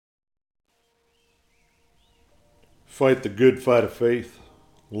Fight the good fight of faith.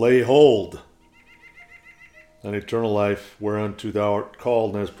 Lay hold on eternal life, whereunto thou art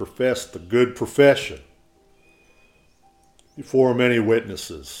called and hast professed the good profession before many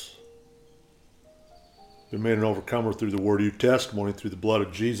witnesses. Been made an overcomer through the word of your testimony, through the blood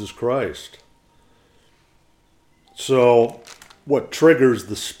of Jesus Christ. So, what triggers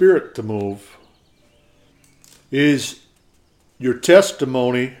the Spirit to move is your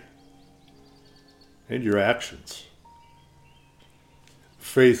testimony and your actions.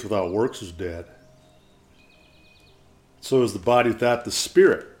 Faith without works is dead. So is the body without the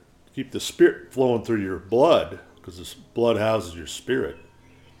Spirit. Keep the Spirit flowing through your blood, because this blood houses your spirit.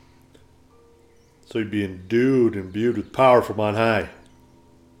 So you'd be endued and imbued with power from on high.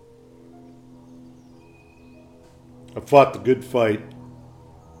 I've fought the good fight.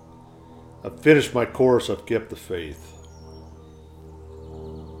 I've finished my course. I've kept the faith.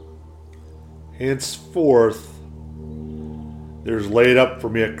 Henceforth, there's laid up for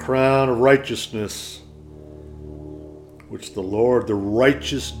me a crown of righteousness, which the Lord, the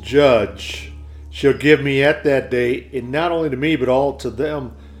righteous judge, shall give me at that day, and not only to me, but all to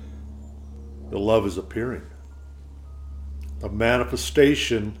them. The love is appearing. A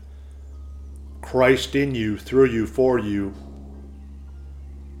manifestation, Christ in you, through you, for you.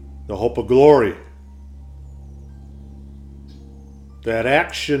 The hope of glory. That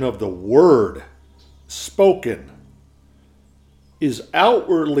action of the word spoken is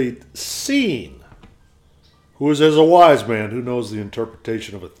outwardly seen. Who is as a wise man who knows the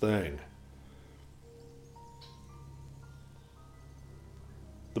interpretation of a thing?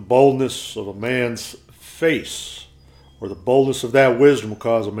 The boldness of a man's face, or the boldness of that wisdom will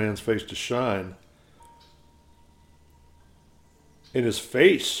cause a man's face to shine. And his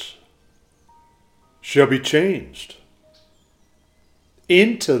face shall be changed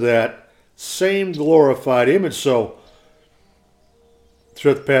into that same glorified image. So,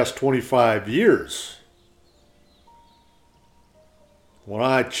 throughout the past 25 years, when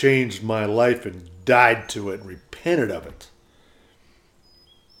I changed my life and died to it and repented of it,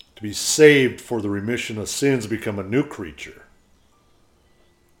 to be saved for the remission of sins, become a new creature.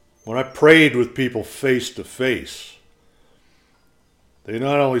 When I prayed with people face to face, they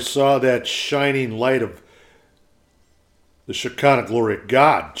not only saw that shining light of the Shekinah glory of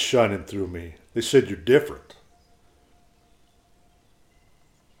God shining through me, they said, "You're different.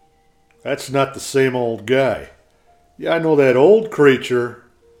 That's not the same old guy." Yeah, I know that old creature.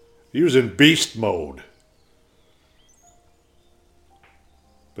 He was in beast mode.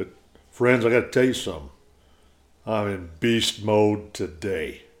 But friends, I got to tell you something. I'm in beast mode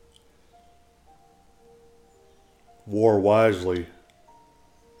today. War wisely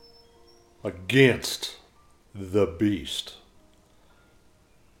against the beast.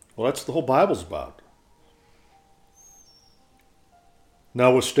 Well, that's what the whole Bible's about.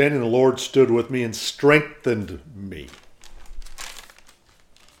 Notwithstanding, the Lord stood with me and strengthened me,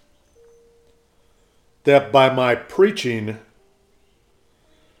 that by my preaching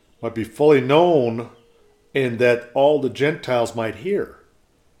might be fully known, and that all the Gentiles might hear.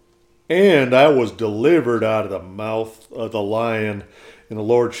 And I was delivered out of the mouth of the lion, and the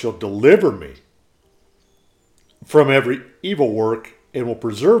Lord shall deliver me from every evil work, and will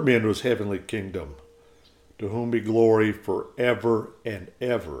preserve me into his heavenly kingdom, to whom be glory forever and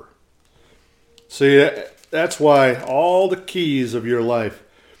ever. See, that's why all the keys of your life,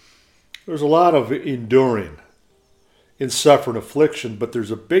 there's a lot of enduring in suffering affliction, but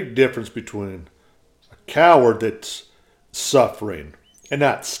there's a big difference between a coward that's suffering and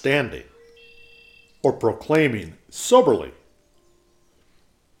not standing or proclaiming soberly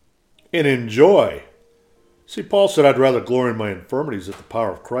and enjoy. See, Paul said, "I'd rather glory in my infirmities that the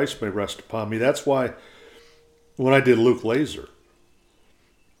power of Christ may rest upon me." That's why when I did Luke Laser,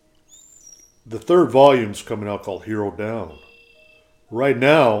 the third volume's coming out called Hero Down. Right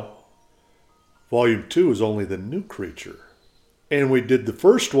now, volume 2 is only the new creature. And we did the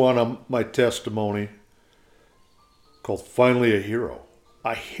first one on my testimony called Finally a Hero.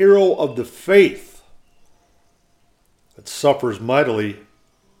 A hero of the faith that suffers mightily,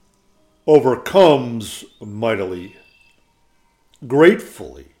 overcomes mightily,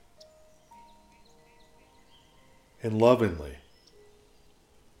 gratefully, and lovingly.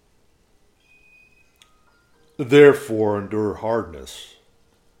 Therefore, endure hardness.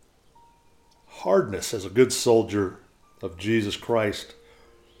 Hardness as a good soldier of Jesus Christ.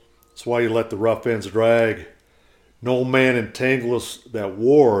 That's why you let the rough ends drag. No man entangleth that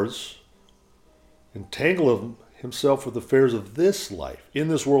wars, entangle himself with the affairs of this life, in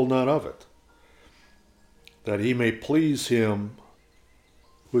this world, not of it, that he may please him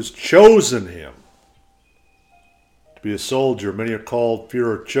who has chosen him To be a soldier, many are called, few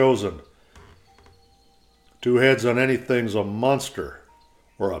are chosen. 2 heads on anything's a monster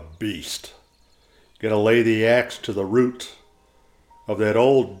or a beast. You gotta lay the axe to the root of that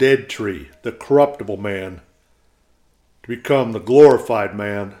old dead tree, the corruptible man, to become the glorified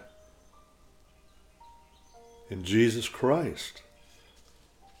man in Jesus Christ.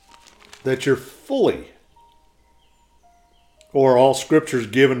 That you're fully, or all scriptures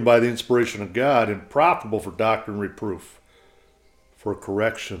given by the inspiration of God and profitable for doctrine, reproof, for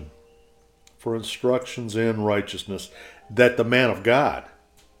correction, for instructions in righteousness, that the man of God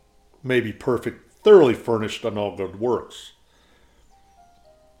may be perfect, thoroughly furnished on all good works.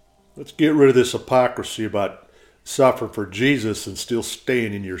 Let's get rid of this hypocrisy about suffering for Jesus and still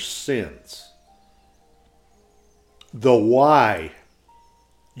staying in your sins. The why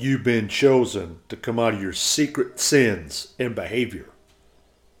you've been chosen to come out of your secret sins and behavior.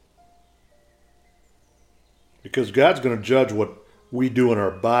 Because God's going to judge what we do in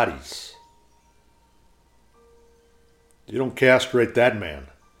our bodies. You don't castrate that man.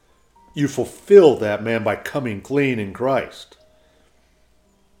 You fulfill that man by coming clean in Christ.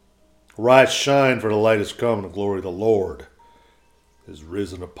 Rise, shine, for the light has come, and the glory of the Lord is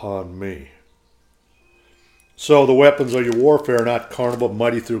risen upon me. So the weapons of your warfare are not carnal, but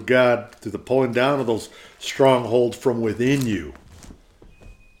mighty through God, through the pulling down of those strongholds from within you.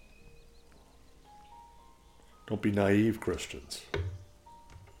 Don't be naive, Christians.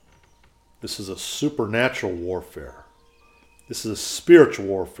 This is a supernatural warfare. This is a spiritual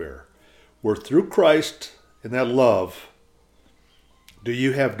warfare, where through Christ and that love, do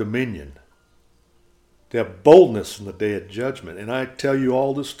you have dominion, to have boldness in the day of judgment. And I tell you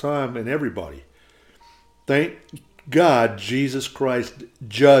all this time, and everybody, thank God Jesus Christ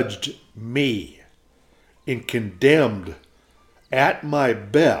judged me and condemned at my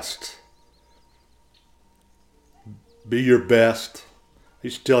best. Be your best. I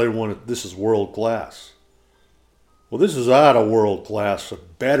used to tell everyone that this is world class. Well, this is out of world class, so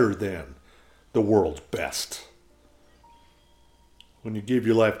better than the world's best. When you give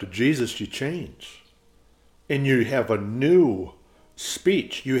your life to Jesus, you change. And you have a new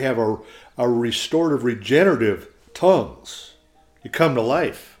speech. You have a restorative, regenerative tongues. You come to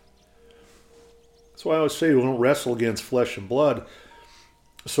life. That's why I always say we don't wrestle against flesh and blood.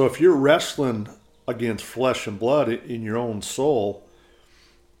 So if you're wrestling against flesh and blood in your own soul,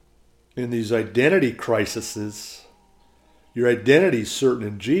 in these identity crises, your identity is certain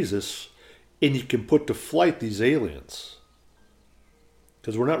in Jesus, and you can put to flight these aliens.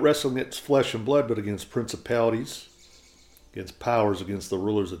 Because we're not wrestling against flesh and blood, but against principalities, against powers, against the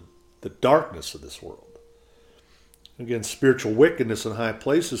rulers of the darkness of this world, against spiritual wickedness in high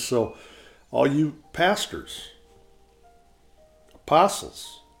places. So all you pastors,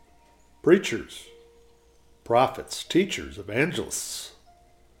 apostles, preachers, prophets, teachers, evangelists,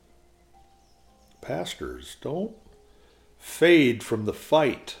 pastors, don't fade from the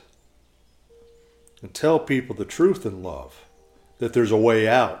fight and tell people the truth in love, that there's a way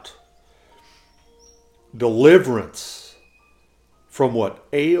out. Deliverance from what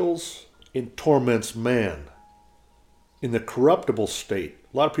ails and torments man in the corruptible state.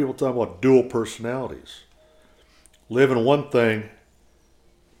 A lot of people talk about dual personalities. Living one thing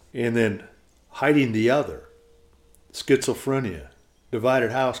and then hiding the other. Schizophrenia.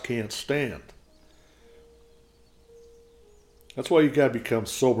 Divided house can't stand. That's why you got to become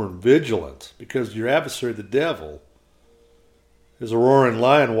sober and vigilant, because your adversary, the devil, is a roaring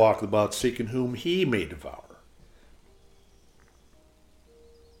lion walking about seeking whom he may devour.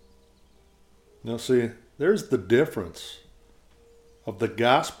 Now see, there's the difference of the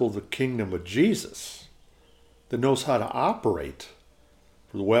gospel of the kingdom of Jesus that knows how to operate,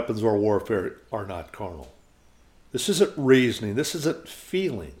 for the weapons of our warfare are not carnal. This isn't reasoning. This isn't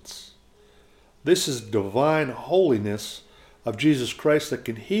feelings. This is divine holiness of Jesus Christ that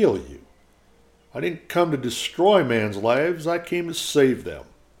can heal you. I didn't come to destroy man's lives. I came to save them.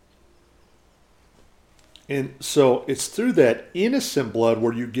 And so it's through that innocent blood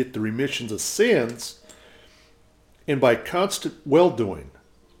where you get the remissions of sins, and by constant well-doing,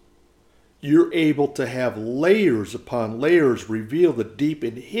 you're able to have layers upon layers reveal the deep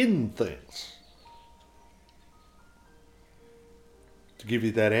and hidden things to give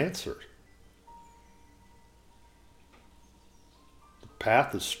you that answer. The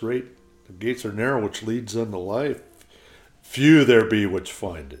path is straight. The gates are narrow, which leads unto life. Few there be which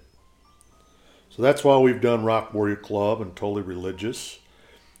find it. So that's why we've done Rock Warrior Club and Totally Religious,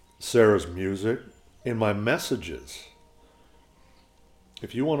 Sarah's music, and my messages.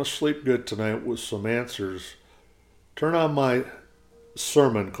 If you want to sleep good tonight with some answers, turn on my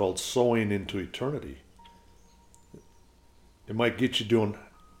sermon called Sowing into Eternity. It might get you doing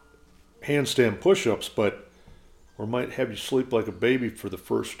handstand push-ups, or might have you sleep like a baby for the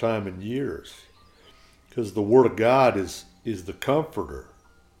first time in years. Because the Word of God is the comforter.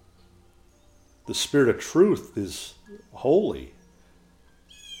 The Spirit of truth is holy.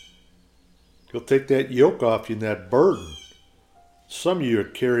 He'll take that yoke off you and that burden. Some of you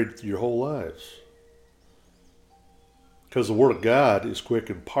have carried your whole lives. Because the Word of God is quick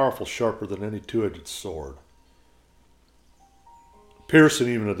and powerful, sharper than any two-edged sword. Piercing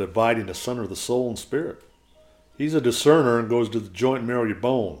even a dividing asunder of the soul and spirit. He's a discerner and goes to the joint and marrow of your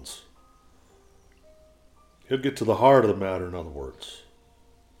bones. He'll get to the heart of the matter, in other words.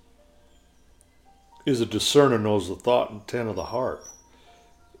 He's a discerner, knows the thought and intent of the heart.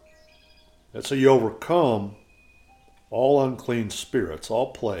 That's how you overcome all unclean spirits,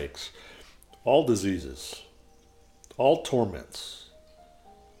 all plagues, all diseases, all torments,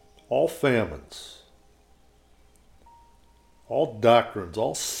 all famines, all doctrines,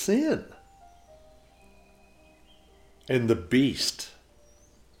 all sin, and the beast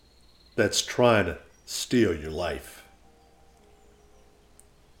that's trying to steal your life.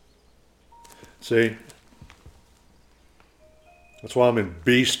 See, that's why I'm in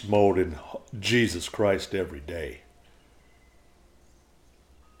beast mode in Jesus Christ every day.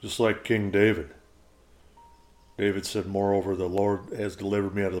 Just like King David. David said, moreover, the Lord has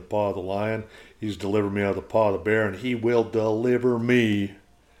delivered me out of the paw of the lion. He's delivered me out of the paw of the bear, and he will deliver me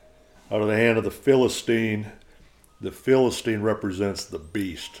out of the hand of the Philistine. The Philistine represents the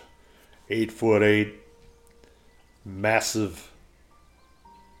beast. 8'8", massive,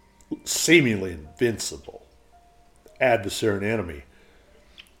 seemingly invincible adversary and enemy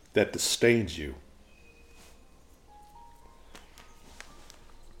that disdains you.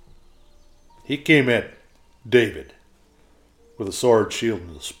 He came at David with a sword, shield,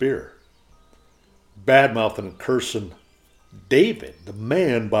 and a spear, badmouthing and cursing David, the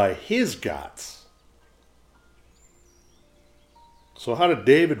man, by his gods. So how did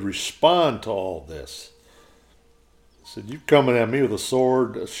David respond to all this? He said, "You coming at me with a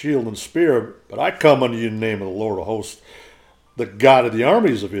sword, a shield, and spear, but I come unto you in the name of the Lord of hosts, the God of the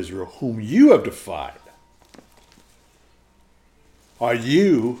armies of Israel, whom you have defied." Are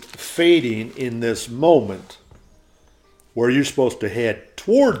you fading in this moment where you're supposed to head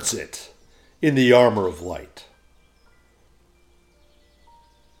towards it in the armor of light?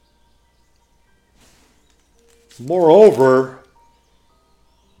 Moreover,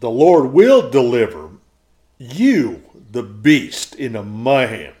 the Lord will deliver you, the beast, into my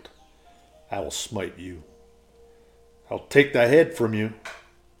hand. I will smite you. I'll take thy head from you,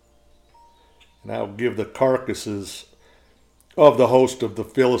 and I will give the carcasses of the host of the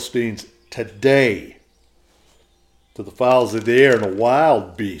Philistines today to the fowls of the air and the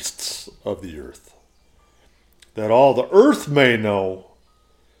wild beasts of the earth, that all the earth may know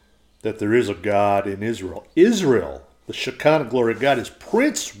that there is a God in Israel. Israel, the Shekinah glory of God, is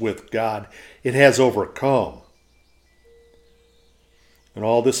prince with God. It has overcome. And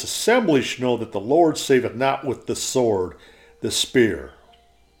all this assembly shall know that the Lord saveth not with the sword, the spear.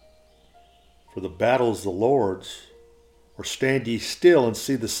 For the battle is the Lord's. Or stand ye still and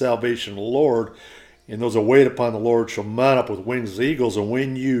see the salvation of the Lord. And those that wait upon the Lord shall mount up with wings as eagles. And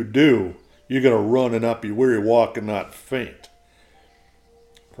when you do, you're going to run and not be weary, walk and not faint.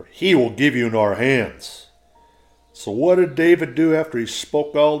 For he will give you in our hands. So what did David do after he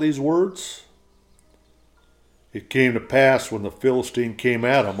spoke all these words? It came to pass when the Philistine came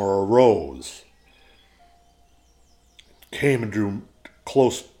at him, or arose, came and drew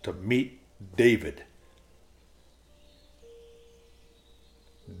close to meet David.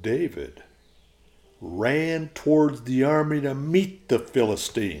 David ran towards the army to meet the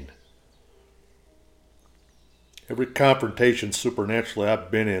Philistine. Every confrontation supernaturally I've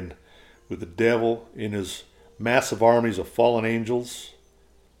been in with the devil in his massive armies of fallen angels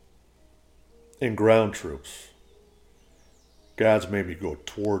and ground troops, God's made me go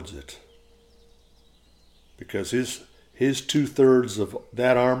towards it. Because his 2/3 of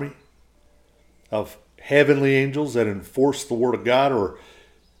that army of heavenly angels that enforce the Word of God, or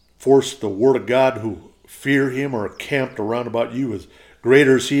force the Word of God, who fear him, or are camped around about you, is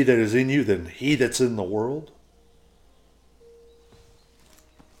greater is he that is in you than he that's in the world.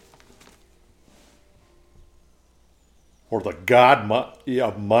 Or the God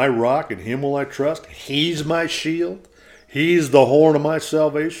of my rock, in him will I trust. He's my shield. He's the horn of my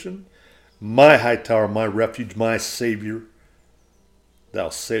salvation. My high tower, my refuge, my Savior. Thou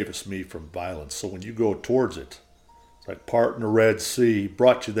savest me from violence. So when you go towards it, it's like parting the Red Sea,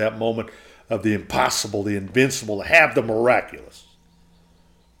 brought you that moment of the impossible, the invincible, to have the miraculous.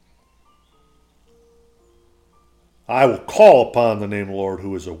 I will call upon the name of the Lord,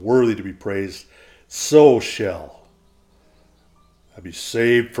 who is worthy to be praised. So shall I be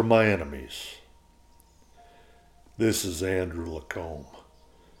saved from my enemies. This is Andrew LaCombe.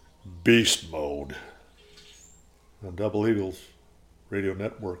 Beast Mode on Double Eagles Radio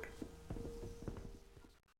Network.